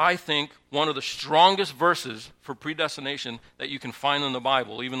gives, I think, one of the strongest verses for predestination that you can find in the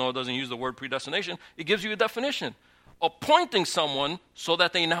Bible. Even though it doesn't use the word predestination, it gives you a definition. Appointing someone so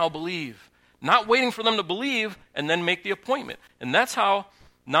that they now believe. Not waiting for them to believe and then make the appointment. And that's how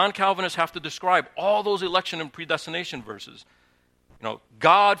non-Calvinists have to describe all those election and predestination verses.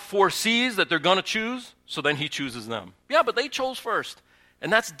 God foresees that they're going to choose, so then he chooses them. Yeah, but they chose first.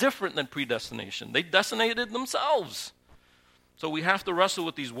 And that's different than predestination. They destinated themselves. So we have to wrestle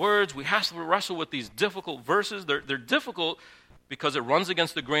with these words. We have to wrestle with these difficult verses. They're difficult because it runs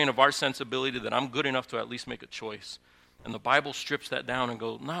against the grain of our sensibility that I'm good enough to at least make a choice. And the Bible strips that down and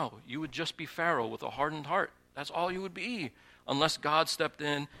goes, no, you would just be Pharaoh with a hardened heart. That's all you would be, unless God stepped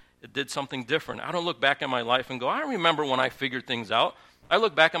in and did something different. I don't look back at my life and go, I remember when I figured things out. I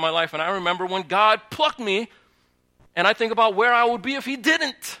look back at my life and I remember when God plucked me, and I think about where I would be if he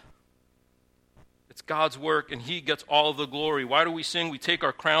didn't. It's God's work, and he gets all of the glory. Why do we sing? We take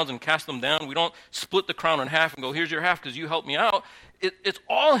our crowns and cast them down. We don't split the crown in half and go, here's your half because you helped me out. It's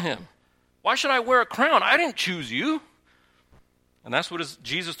all him. Why should I wear a crown? I didn't choose you. And that's what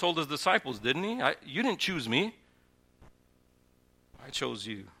Jesus told his disciples, didn't he? You didn't choose me. I chose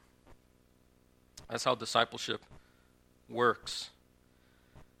you. That's how discipleship works.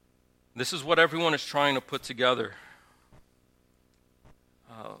 This is what everyone is trying to put together.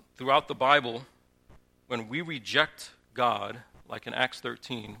 Throughout the Bible, when we reject God, like in Acts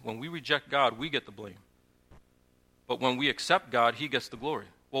 13, when we reject God, we get the blame. But when we accept God, he gets the glory.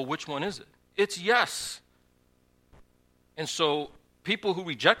 Well, which one is it? It's yes. And so people who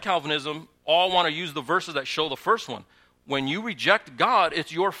reject Calvinism all want to use the verses that show the first one. When you reject God,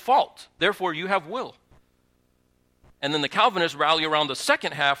 it's your fault. Therefore, you have will. And then the Calvinists rally around the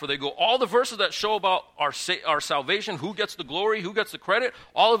second half where they go, all the verses that show about our salvation, who gets the glory, who gets the credit,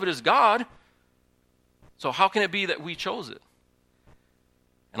 all of it is God. So how can it be that we chose it?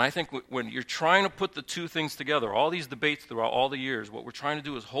 And I think when you're trying to put the two things together, all these debates throughout all the years, what we're trying to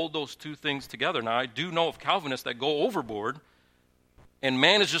do is hold those two things together. Now, I do know of Calvinists that go overboard, and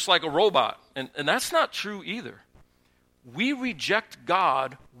man is just like a robot. And that's not true either. We reject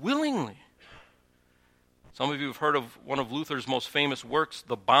God willingly. Some of you have heard of one of Luther's most famous works,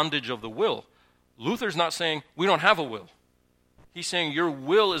 The Bondage of the Will. Luther's not saying we don't have a will. He's saying your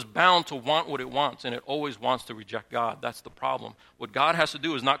will is bound to want what it wants, and it always wants to reject God. That's the problem. What God has to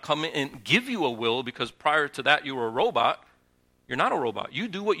do is not come in and give you a will, because prior to that you were a robot. You're not a robot. You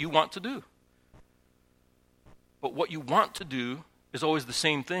do what you want to do. But what you want to do is always the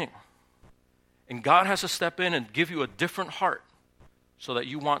same thing. And God has to step in and give you a different heart so that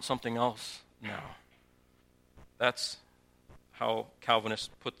you want something else now. That's how Calvinists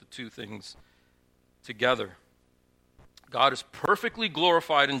put the two things together. God is perfectly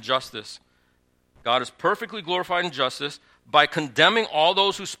glorified in justice. God is perfectly glorified in justice by condemning all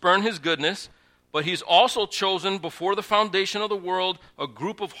those who spurn his goodness, but he's also chosen before the foundation of the world a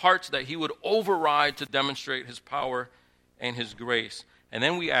group of hearts that he would override to demonstrate his power and his grace. And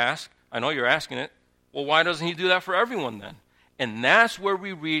then we ask, I know you're asking it, well, why doesn't he do that for everyone then? And that's where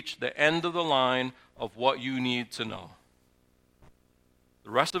we reach the end of the line of what you need to know.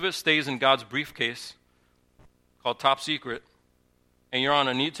 The rest of it stays in God's briefcase called Top Secret, and you're on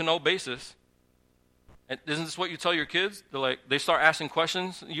a need-to-know basis. And isn't this what you tell your kids? They start asking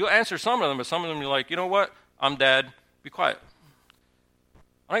questions. You answer some of them, but some of them you're like, you know what? I'm dad. Be quiet.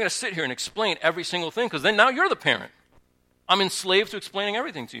 I'm not going to sit here and explain every single thing, because then now you're the parent. I'm enslaved to explaining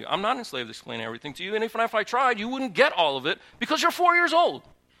everything to you. I'm not enslaved to explaining everything to you, and even if I tried, you wouldn't get all of it because you're 4 years old.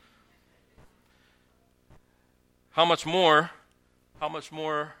 How much more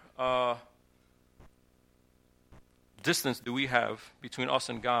distance do we have between us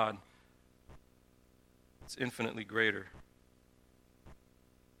and God? It's infinitely greater.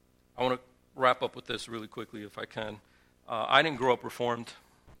 I want to wrap up with this really quickly if I can. I didn't grow up Reformed.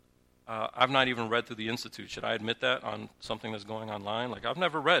 I've not even read through the Institute. Should I admit that on something that's going online? I've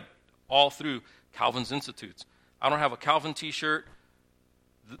never read all through Calvin's Institutes. I don't have a Calvin t-shirt.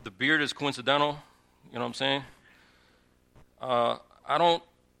 The beard is coincidental. You know what I'm saying? I don't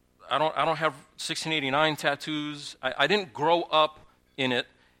have 1689 tattoos. I didn't grow up in it,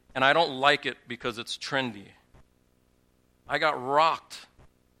 and I don't like it because it's trendy. I got rocked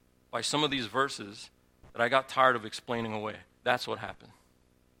by some of these verses that I got tired of explaining away. That's what happened.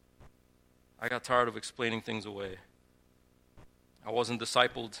 I got tired of explaining things away. I wasn't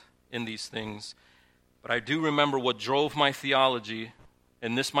discipled in these things, but I do remember what drove my theology,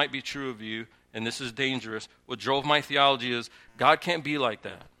 and this might be true of you, and this is dangerous. What drove my theology is God can't be like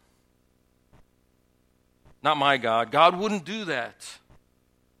that. Not my God. God wouldn't do that.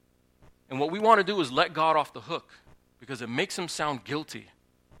 And what we want to do is let God off the hook because it makes him sound guilty.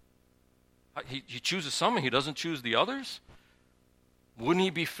 He chooses some and he doesn't choose the others? Wouldn't he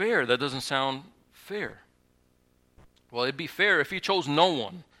be fair? That doesn't sound fair. Well, it'd be fair if he chose no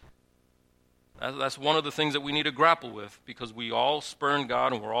one. That's one of the things that we need to grapple with, because we all spurn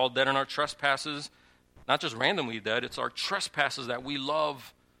God and we're all dead in our trespasses. Not just randomly dead, it's our trespasses that we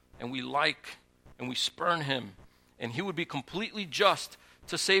love and we like and we spurn him. And he would be completely just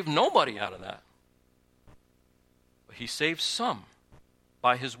to save nobody out of that. But he saves some.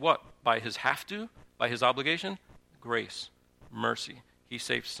 By his what? By his have to? By his obligation? Grace, mercy. He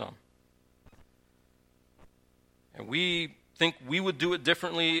saves some. And we think we would do it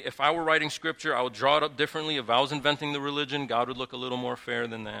differently. If I were writing scripture, I would draw it up differently. If I was inventing the religion, God would look a little more fair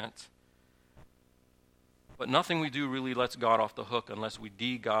than that. But nothing we do really lets God off the hook unless we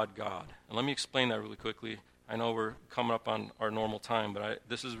de-God God. And let me explain that really quickly. I know we're coming up on our normal time, but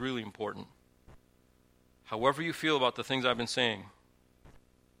this is really important. However you feel about the things I've been saying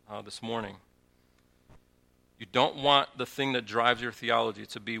this morning, you don't want the thing that drives your theology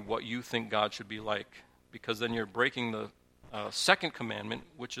to be what you think God should be like, because then you're breaking the second commandment,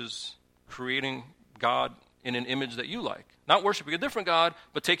 which is creating God in an image that you like. Not worshiping a different God,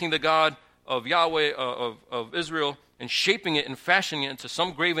 but taking the God of Yahweh, of Israel, and shaping it and fashioning it into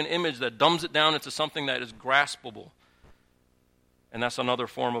some graven image that dumbs it down into something that is graspable. And that's another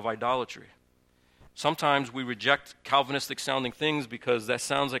form of idolatry. Sometimes we reject Calvinistic sounding things because that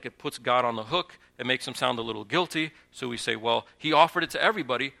sounds like it puts God on the hook. It makes him sound a little guilty. So we say, well, he offered it to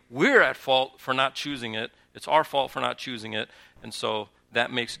everybody. We're at fault for not choosing it. It's our fault for not choosing it. And so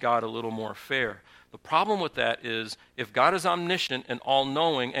that makes God a little more fair. The problem with that is if God is omniscient and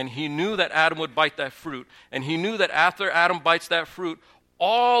all-knowing, and he knew that Adam would bite that fruit, and he knew that after Adam bites that fruit,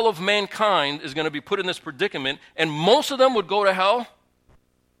 all of mankind is going to be put in this predicament, and most of them would go to hell,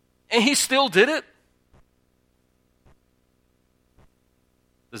 and he still did it?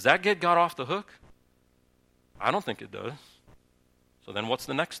 Does that get God off the hook? I don't think it does. So then what's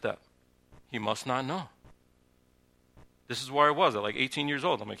the next step? He must not know. This is where I was at like 18 years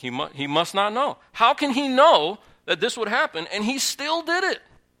old. I'm like, he must not know. How can he know that this would happen and he still did it?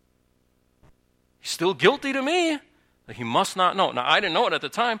 He's still guilty to me. Like, he must not know. Now, I didn't know it at the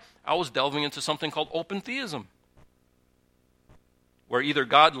time. I was delving into something called open theism, where either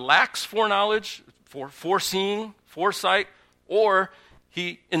God lacks foreknowledge, foreseeing, foresight, or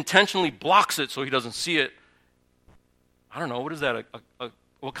he intentionally blocks it so he doesn't see it. I don't know. What is that?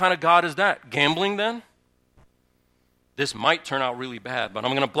 What kind of God is that? Gambling then? This might turn out really bad, but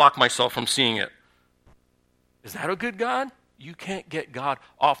I'm going to block myself from seeing it. Is that a good God? You can't get God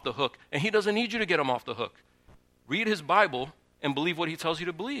off the hook, and he doesn't need you to get him off the hook. Read his Bible and believe what he tells you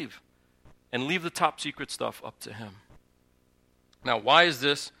to believe, and leave the top secret stuff up to him. Now, why is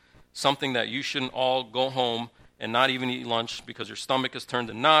this something that you shouldn't all go home and not even eat lunch because your stomach is turned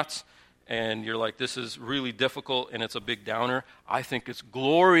to knots, and you're like, this is really difficult, and it's a big downer? I think it's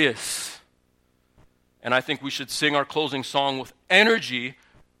glorious. And I think we should sing our closing song with energy,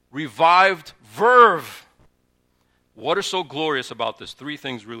 revived verve. What is so glorious about this? 3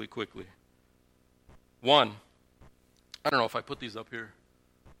 things really quickly. 1, I don't know if I put these up here.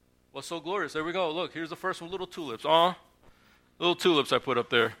 What's so glorious? There we go. Look, here's the first one, little tulips. Little tulips I put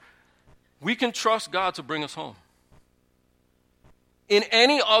up there. We can trust God to bring us home. In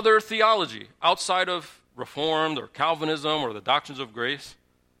any other theology, outside of Reformed or Calvinism or the doctrines of grace,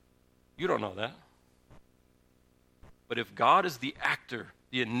 you don't know that. But if God is the actor,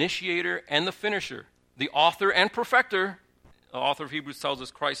 the initiator, and the finisher, the author and perfecter, the author of Hebrews tells us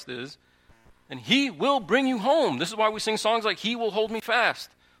Christ is, and he will bring you home. This is why we sing songs like, he will hold me fast.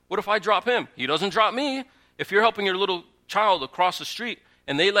 What if I drop him? He doesn't drop me. If you're helping your little child across the street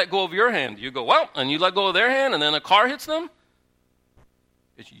and they let go of your hand, you go, well, and you let go of their hand and then a car hits them?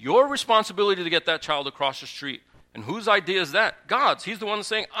 It's your responsibility to get that child across the street. And whose idea is that? God's. He's the one that's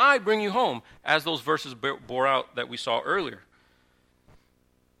saying, I bring you home, as those verses bore out that we saw earlier.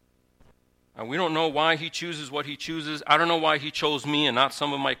 And we don't know why he chooses what he chooses. I don't know why he chose me and not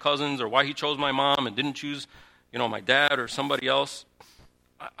some of my cousins, or why he chose my mom and didn't choose, my dad or somebody else.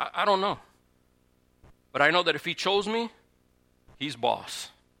 I don't know. But I know that if he chose me, he's boss.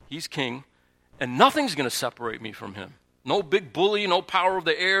 He's king. And nothing's going to separate me from him. No big bully, no power of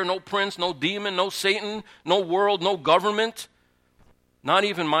the air, no prince, no demon, no Satan, no world, no government. Not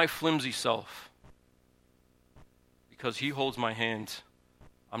even my flimsy self. Because he holds my hand,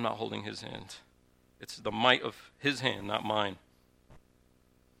 I'm not holding his hand. It's the might of his hand, not mine.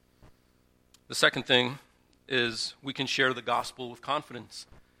 The second thing is we can share the gospel with confidence.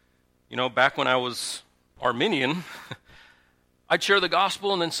 Back when I was Arminian, I'd share the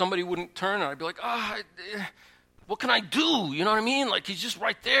gospel and then somebody wouldn't turn and I'd be like, what can I do? You know what I mean? Like, he's just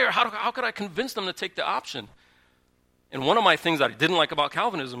right there. How could I convince them to take the option? And one of my things that I didn't like about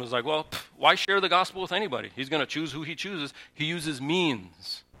Calvinism is like, well, why share the gospel with anybody? He's going to choose who he chooses. He uses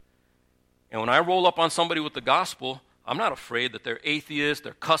means. And when I roll up on somebody with the gospel, I'm not afraid that they're atheists,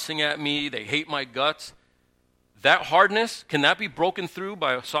 they're cussing at me, they hate my guts. That hardness, can that be broken through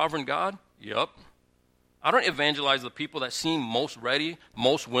by a sovereign God? Yup. I don't evangelize the people that seem most ready,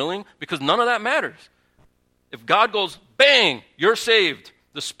 most willing, because none of that matters. If God goes, bang, you're saved,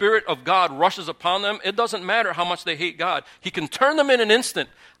 the Spirit of God rushes upon them, it doesn't matter how much they hate God. He can turn them in an instant.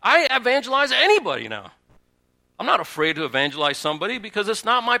 I evangelize anybody now. I'm not afraid to evangelize somebody because it's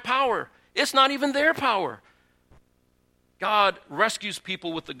not my power. It's not even their power. God rescues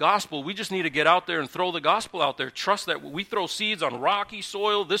people with the gospel. We just need to get out there and throw the gospel out there. Trust that we throw seeds on rocky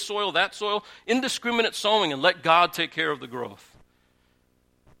soil, this soil, that soil, indiscriminate sowing, and let God take care of the growth.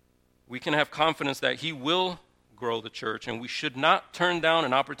 We can have confidence that He will grow the church, and we should not turn down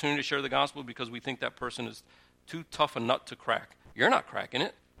an opportunity to share the gospel because we think that person is too tough a nut to crack. You're not cracking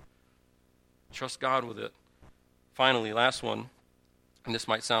it. Trust God with it. Finally, last one, and this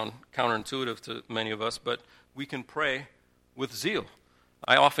might sound counterintuitive to many of us, but we can pray with zeal.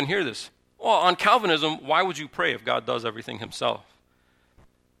 I often hear this. Well, on Calvinism, why would you pray if God does everything Himself?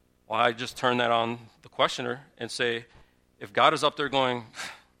 Well, I just turn that on the questioner and say, if God is up there going,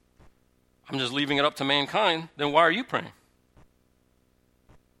 I'm just leaving it up to mankind, then why are you praying?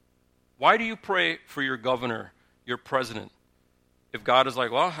 Why do you pray for your governor, your president? If God is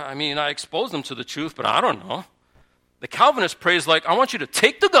like, well, I mean, I exposed them to the truth, but I don't know. The Calvinist prays like, I want you to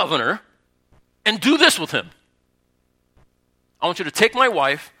take the governor and do this with him. I want you to take my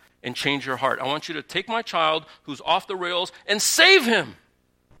wife and change her heart. I want you to take my child who's off the rails and save him.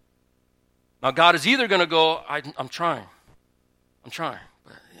 Now, God is either going to go, I'm trying,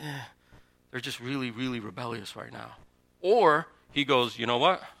 but they're just really, really rebellious right now. Or He goes, you know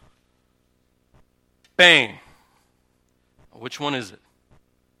what? Bang. Which one is it?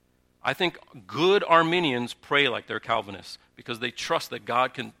 I think good Arminians pray like they're Calvinists because they trust that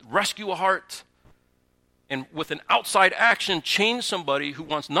God can rescue a heart and with an outside action change somebody who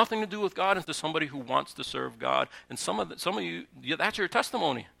wants nothing to do with God into somebody who wants to serve God. And some of you, that's your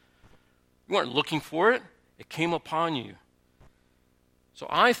testimony. You weren't looking for it. It came upon you. So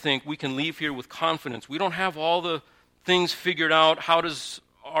I think we can leave here with confidence. We don't have all the things figured out. How does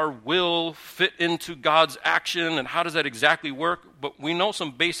our will fit into God's action and how does that exactly work? But we know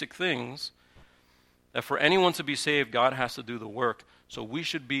some basic things that for anyone to be saved, God has to do the work. So we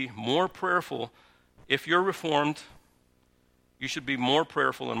should be more prayerful. If you're Reformed, you should be more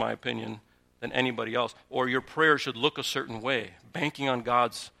prayerful, in my opinion, than anybody else. Or your prayer should look a certain way, banking on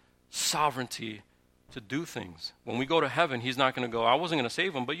God's sovereignty to do things. When we go to heaven, He's not going to go, I wasn't going to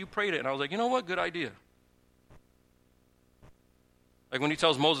save him, but you prayed it. And I was like, you know what? Good idea. Like when He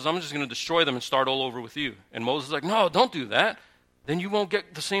tells Moses, I'm just going to destroy them and start all over with you. And Moses is like, no, don't do that. Then you won't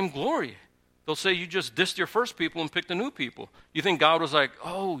get the same glory. They'll say you just dissed your first people and picked the new people. You think God was like,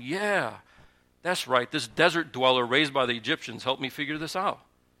 oh, yeah, that's right. This desert dweller raised by the Egyptians helped me figure this out.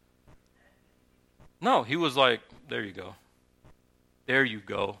 No, He was like, there you go. There you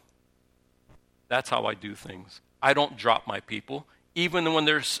go. That's how I do things. I don't drop my people. Even when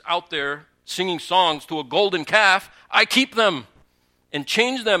they're out there singing songs to a golden calf, I keep them and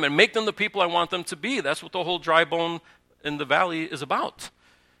change them and make them the people I want them to be. That's what the whole dry bone in the valley is about.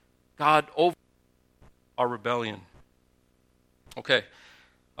 God over our rebellion. Okay,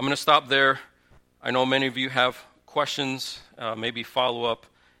 I'm going to stop there. I know many of you have questions, maybe follow-up.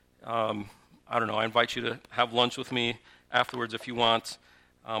 I don't know, I invite you to have lunch with me afterwards if you want.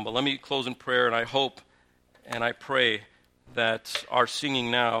 But let me close in prayer, and I hope and I pray that our singing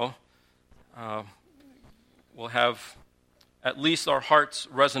now will have at least our hearts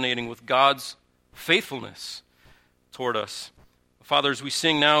resonating with God's faithfulness toward us. Father, as we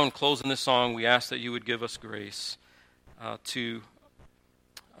sing now and close in this song, we ask that you would give us grace to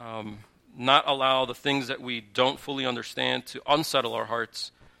not allow the things that we don't fully understand to unsettle our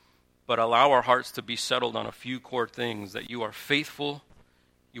hearts, but allow our hearts to be settled on a few core things, that you are faithful,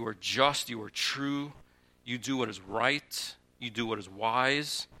 you are just, you are true, you do what is right, you do what is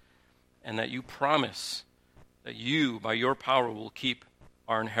wise, and that you promise that you, by your power, will keep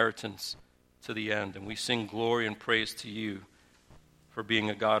our inheritance to the end. And we sing glory and praise to you for being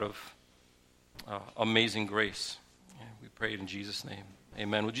a God of amazing grace. And we pray it in Jesus' name.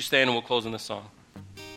 Amen. Would you stand and we'll close in this song.